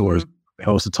great resource. They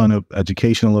host a ton of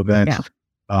educational events. Yeah.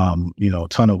 A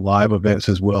ton of live events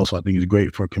as well. So I think it's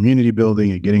great for community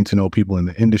building and getting to know people in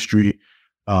the industry.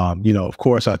 Of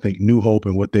course, I think New Hope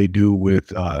and what they do with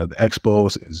the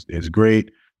expos is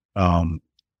great. Love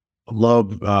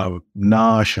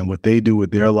Nosh and what they do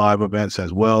with their live events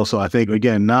as well. So I think,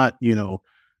 again, not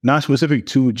specific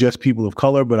to just people of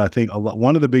color, but I think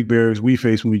one of the big barriers we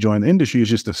face when we join the industry is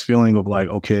just this feeling of like,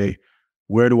 okay,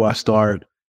 where do I start?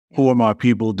 Who are my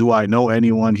people? Do I know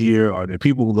anyone here? Are there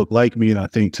people who look like me? And I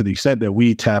think to the extent that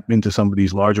we tap into some of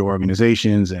these larger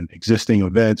organizations and existing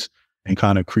events and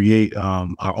kind of create our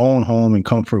own home and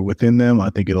comfort within them, I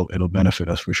think it'll benefit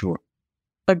us for sure.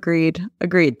 Agreed.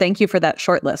 Thank you for that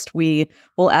short list. We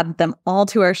will add them all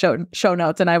to our show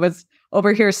notes. And I was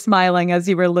over here smiling as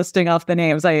you were listing off the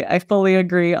names. I fully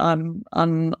agree on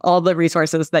all the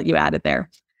resources that you added there.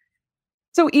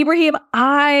 So Ibraheem,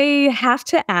 I have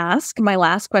to ask, my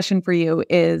last question for you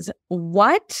is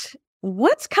what's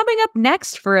coming up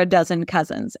next for A Dozen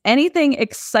Cousins? Anything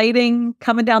exciting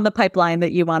coming down the pipeline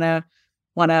that you want to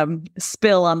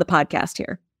spill on the podcast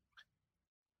here?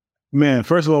 Man,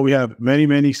 first of all, we have many,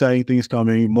 many exciting things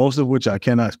coming, most of which I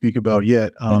cannot speak about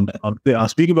yet. I'll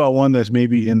speak about one that's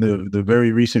maybe in the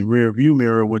very recent rear view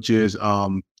mirror, which is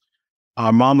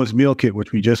our Mama's Meal Kit,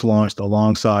 which we just launched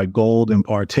alongside Gold and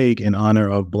Partake in honor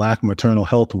of Black Maternal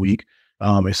Health Week.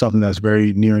 It's something that's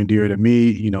very near and dear to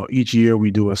me. Each year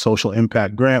we do a social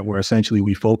impact grant where essentially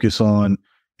we focus on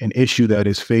an issue that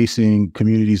is facing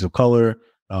communities of color.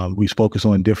 We focus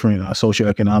on different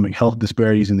socioeconomic health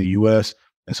disparities in the U.S.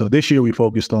 And so this year we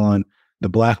focused on the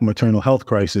Black maternal health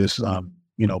crisis.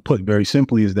 Put very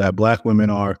simply is that Black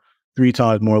women are 3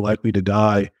 times more likely to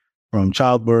die from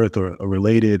childbirth or a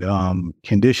related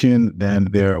condition than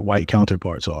their white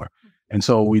counterparts are. And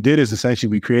so what we did is essentially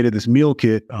we created this meal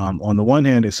kit. On the one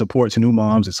hand, it supports new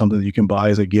moms. It's something that you can buy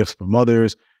as a gift for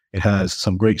mothers. It has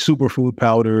some great superfood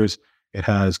powders. It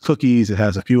has cookies. It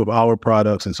has a few of our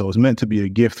products. And so it's meant to be a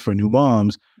gift for new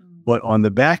moms. But on the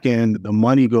back end, the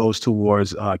money goes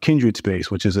towards Kindred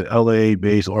Space, which is an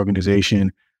LA-based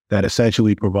organization that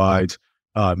essentially provides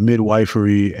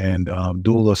midwifery and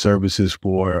doula services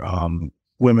for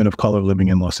women of color living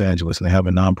in Los Angeles. And they have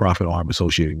a nonprofit arm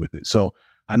associated with it. So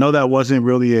I know that wasn't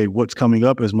really a what's coming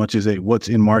up as much as a what's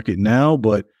in market now,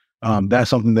 but that's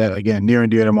something that, again, near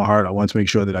and dear to my heart. I want to make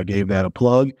sure that I gave that a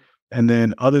plug. And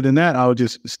then other than that, I would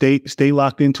just stay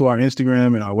locked into our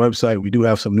Instagram and our website. We do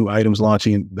have some new items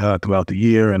launching throughout the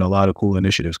year and a lot of cool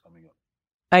initiatives coming up.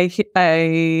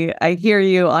 I hear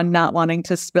you on not wanting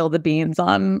to spill the beans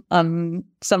on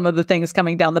some of the things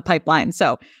coming down the pipeline.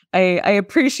 So I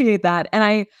appreciate that.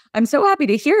 And I'm so happy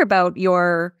to hear about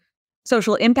your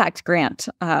social impact grant.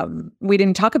 We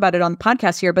didn't talk about it on the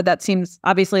podcast here, but that seems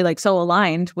obviously like so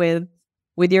aligned with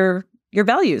your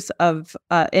values of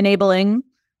enabling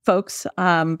folks,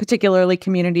 particularly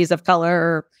communities of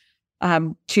color,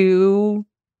 to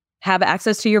have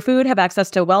access to your food, have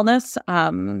access to wellness.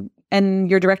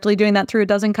 And you're directly doing that through A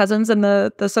Dozen Cousins and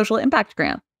the social impact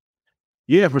grant.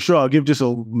 Yeah, for sure. I'll give just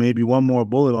maybe one more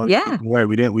bullet on Yeah. where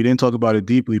we didn't talk about it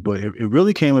deeply, but it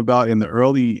really came about in the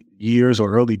early years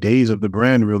or early days of the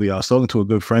brand. Really, I was talking to a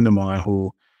good friend of mine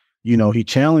who, he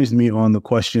challenged me on the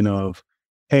question of,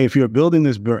 hey, if you're building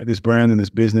this brand and this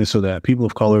business so that people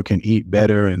of color can eat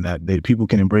better and that people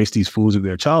can embrace these foods of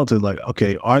their childhood, like,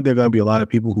 okay, aren't there going to be a lot of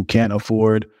people who can't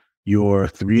afford your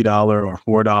 $3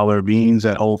 or $4 beans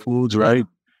at Whole Foods, right?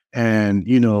 And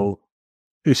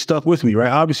it stuck with me,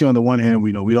 right? Obviously, on the one hand,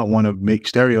 we don't want to make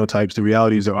stereotypes. The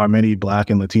reality is there are many Black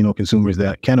and Latino consumers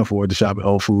that can afford to shop at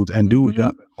Whole Foods and do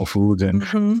shop at Whole Foods,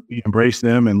 and we embrace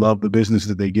them and love the business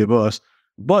that they give us.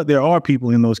 But there are people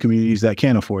in those communities that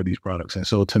can't afford these products. And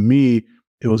so to me,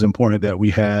 it was important that we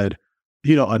had,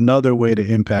 another way to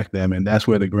impact them. And that's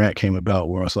where the grant came about,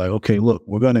 where it's like, okay, look,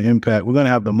 we're going to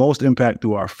have the most impact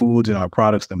through our foods and our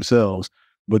products themselves.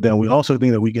 But then we also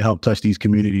think that we can help touch these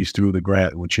communities through the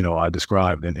grant, which, I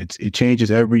described. And it changes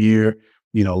every year.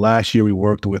 Last year we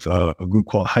worked with a group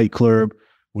called Hike Club,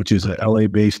 which is an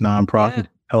LA-based nonprofit,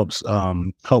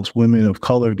 helps women of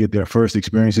color get their first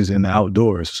experiences in the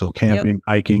outdoors. So camping,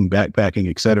 hiking, backpacking,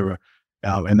 et cetera.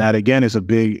 And that, again, is a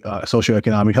big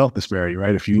socioeconomic health disparity,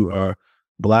 right? If you are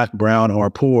Black, brown, or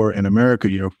poor in America,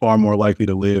 you're far more likely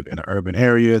to live in an urban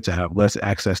area, to have less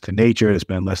access to nature, to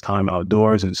spend less time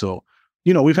outdoors. And so,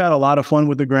 we've had a lot of fun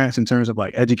with the grants in terms of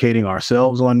like educating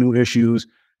ourselves on new issues,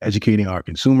 educating our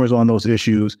consumers on those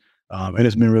issues. And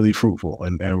it's been really fruitful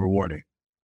and rewarding.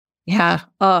 Yeah.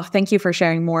 Oh, thank you for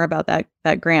sharing more about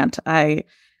that grant.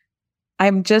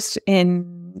 I'm just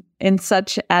in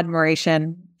such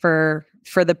admiration for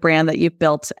the brand that you've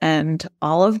built and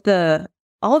all of the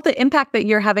impact that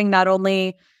you're having, not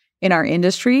only in our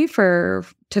industry to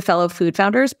fellow food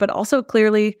founders, but also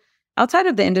clearly outside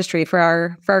of the industry for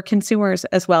our consumers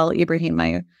as well. Ibraheem,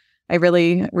 I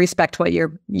really respect what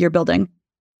you're building.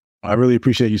 I really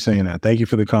appreciate you saying that. Thank you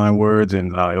for the kind words,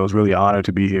 and it was really an honor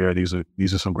to be here. These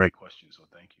are some great questions, so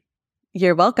thank you.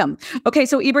 You're welcome. Okay,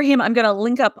 so Ibraheem, I'm going to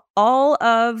link up all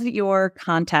of your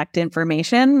contact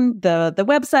information. The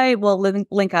website will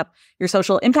link up your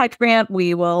social impact grant.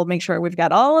 We will make sure we've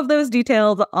got all of those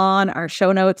details on our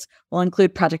show notes. We'll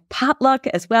include Project Potluck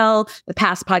as well, the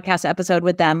past podcast episode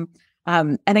with them.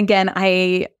 And again,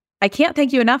 I can't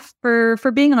thank you enough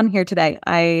for being on here today.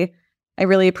 I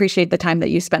really appreciate the time that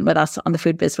you spent with us on the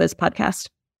Food Biz Wiz podcast.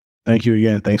 Thank you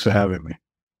again. Thanks for having me.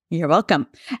 You're welcome.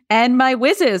 And my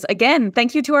whizzes, again,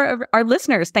 thank you to our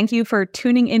listeners. Thank you for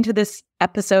tuning into this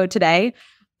episode today.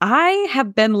 I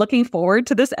have been looking forward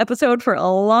to this episode for a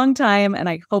long time, and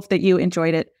I hope that you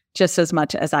enjoyed it just as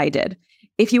much as I did.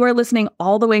 If you are listening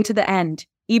all the way to the end,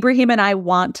 Ibraheem and I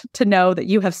want to know that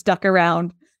you have stuck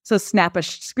around. So snap a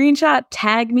screenshot,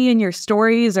 tag me in your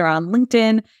stories or on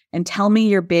LinkedIn, and tell me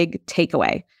your big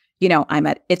takeaway. I'm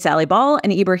at It's Allie Ball,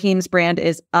 and Ibraheem's brand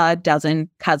is A Dozen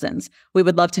Cousins. We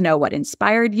would love to know what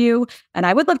inspired you, and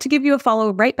I would love to give you a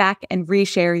follow right back and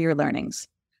reshare your learnings.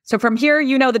 So from here,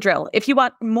 you know the drill. If you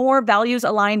want more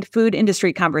values-aligned food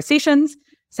industry conversations,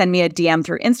 send me a DM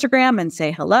through Instagram and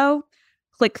say hello.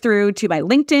 Click through to my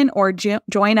LinkedIn or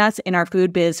join us in our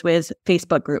Food Biz Wiz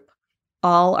Facebook group.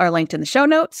 All are linked in the show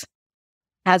notes,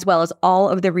 as well as all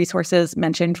of the resources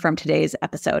mentioned from today's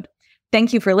episode.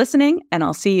 Thank you for listening, and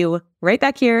I'll see you right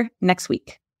back here next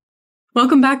week.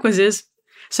 Welcome back, Wizzes.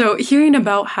 So hearing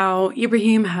about how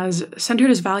Ibraheem has centered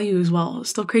his values while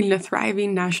still creating a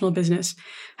thriving national business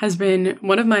has been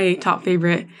one of my top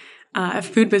favorite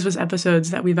Food Biz Wiz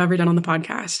episodes that we've ever done on the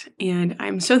podcast. And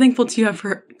I'm so thankful to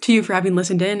you for having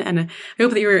listened in, and I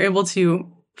hope that you were able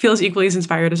to feel as equally as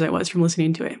inspired as I was from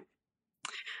listening to it.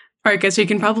 All right, guys, so you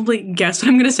can probably guess what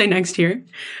I'm going to say next here.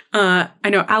 I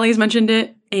know Allie's mentioned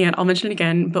it, and I'll mention it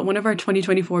again, but one of our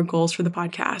 2024 goals for the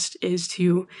podcast is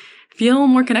to feel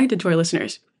more connected to our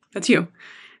listeners. That's you.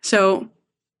 So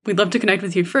we'd love to connect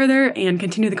with you further and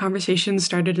continue the conversations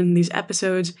started in these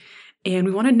episodes. And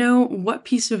we want to know what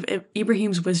piece of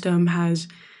Ibraheem's wisdom has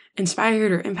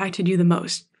inspired or impacted you the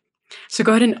most. So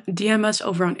go ahead and DM us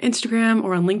over on Instagram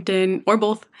or on LinkedIn or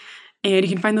both. And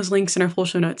you can find those links in our full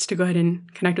show notes to go ahead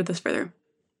and connect with us further.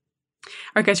 All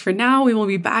right, guys, for now, we will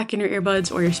be back in your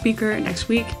earbuds or your speaker next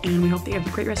week, and we hope that you have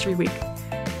a great rest of your week.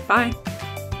 Bye.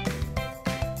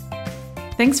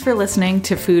 Thanks for listening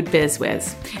to Food Biz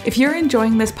Wiz. If you're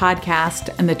enjoying this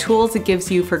podcast and the tools it gives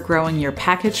you for growing your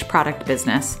packaged product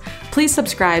business, please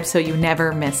subscribe so you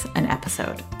never miss an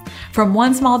episode. From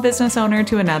one small business owner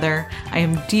to another, I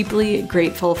am deeply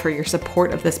grateful for your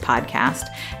support of this podcast,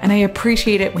 and I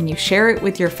appreciate it when you share it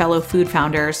with your fellow food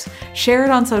founders, share it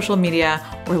on social media,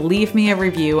 or leave me a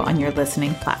review on your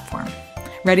listening platform.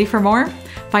 Ready for more?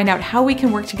 Find out how we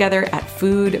can work together at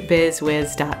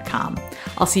foodbizwiz.com.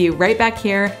 I'll see you right back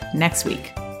here next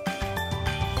week.